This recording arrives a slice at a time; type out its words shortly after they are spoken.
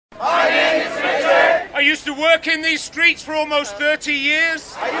I used to work in these streets for almost 30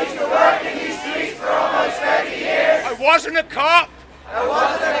 years. I used to work in these streets for almost 30 years. I wasn't a cop. I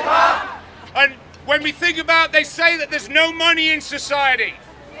wasn't a cop. And when we think about, they say that there's no money in society.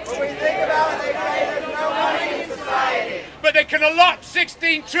 When we think about it, they say there's no money in society. But they can allot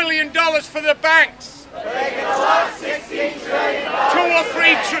 $16 trillion for the banks. But they can allot $16 trillion.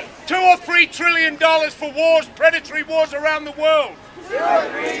 $2 or $3 trillion for wars, predatory wars around the world. $2 or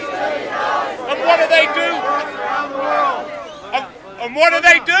 $3 trillion. And what do they do? Around the world. And what do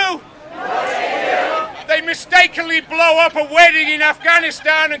they do? They mistakenly blow up a wedding in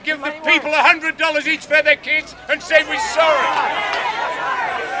Afghanistan and give the people $100 each for their kids and say we're sorry.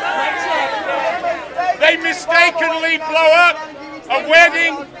 They mistakenly blow up a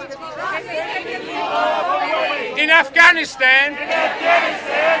wedding in Afghanistan,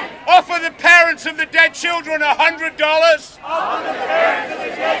 offer the parents of the dead children $100.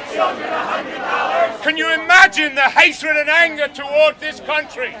 Can you imagine the hatred and anger toward this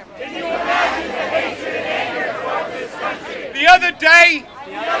country? The other day,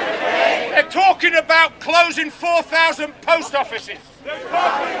 they're talking about closing 4,000 post offices.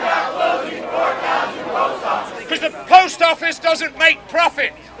 Because the post office doesn't make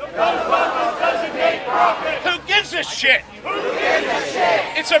profit. Who gives a shit?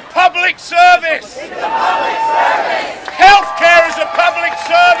 It's a public service. Healthcare is a public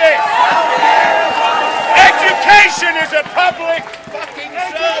service. Education is a public fucking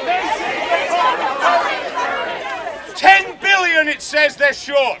service. 10 billion it says they're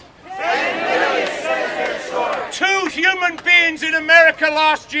short. 2 human beings in America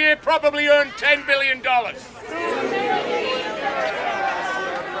last year probably earned $10 billion.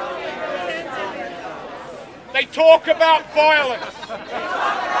 They talk about violence.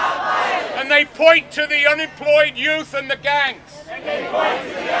 And they point to the unemployed youth and the gangs.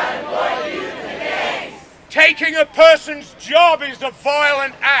 Taking a person's job is a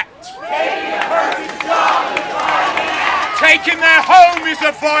violent act. Taking their home is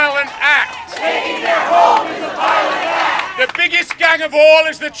a violent act. The biggest gang of all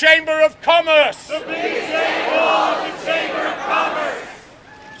is the Chamber of Commerce.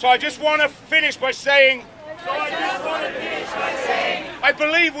 So I just want to finish by saying, I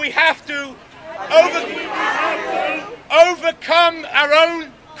believe we have to overcome our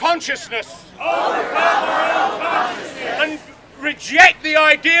own consciousness and reject the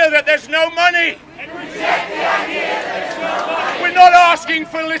idea that there's no money. We're not asking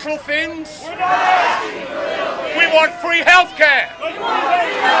for little things. We want free healthcare. We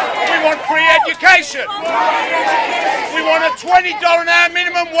want free education. We want a $20 an hour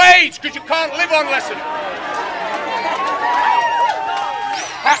minimum wage because you can't live on less than it.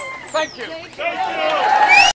 Thank you.